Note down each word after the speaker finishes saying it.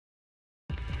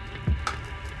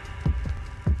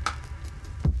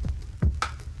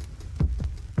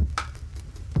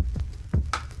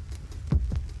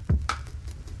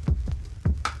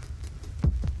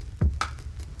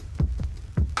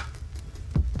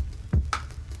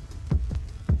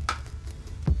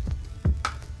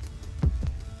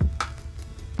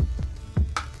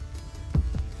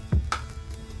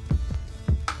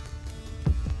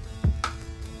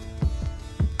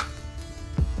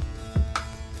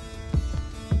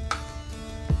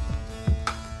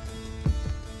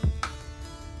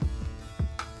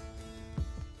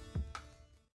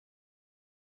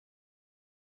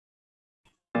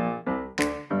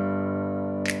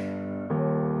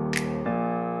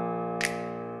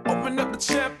Open up the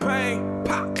champagne,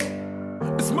 pop.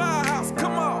 It's my house,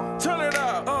 come on, turn it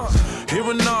up. Hear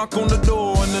a knock on the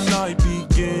door and the night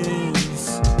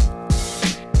begins.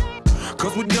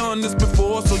 Cause we've done this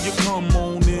before, so you come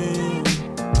on in.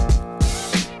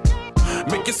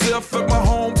 Make yourself at my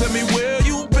home, tell me where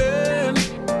you been.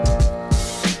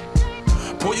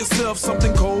 Pour yourself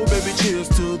something cold, baby, cheers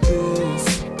to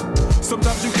this.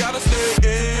 Sometimes you gotta stay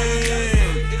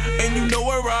in, and you know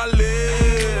where I live.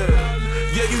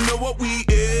 Yeah, you know what we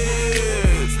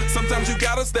is. Sometimes you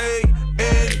gotta stay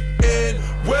in.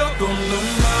 Welcome to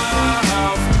my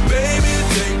house, baby,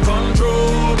 take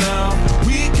control now.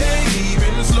 We can't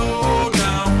even slow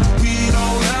down. We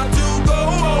don't have to go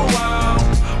a while.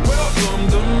 Welcome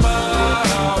to my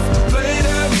house, play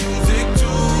that music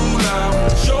too loud.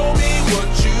 Show me what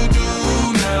you do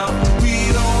now. We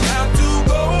don't have to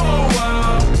go a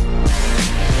while.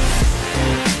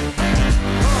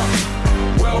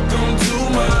 Welcome to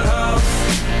my house.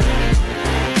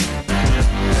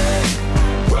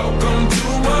 Welcome to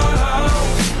my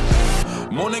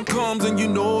house. Morning comes and you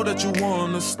know that you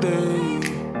wanna stay.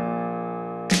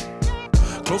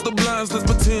 Close the blinds, let's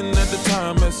pretend that the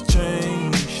time has changed.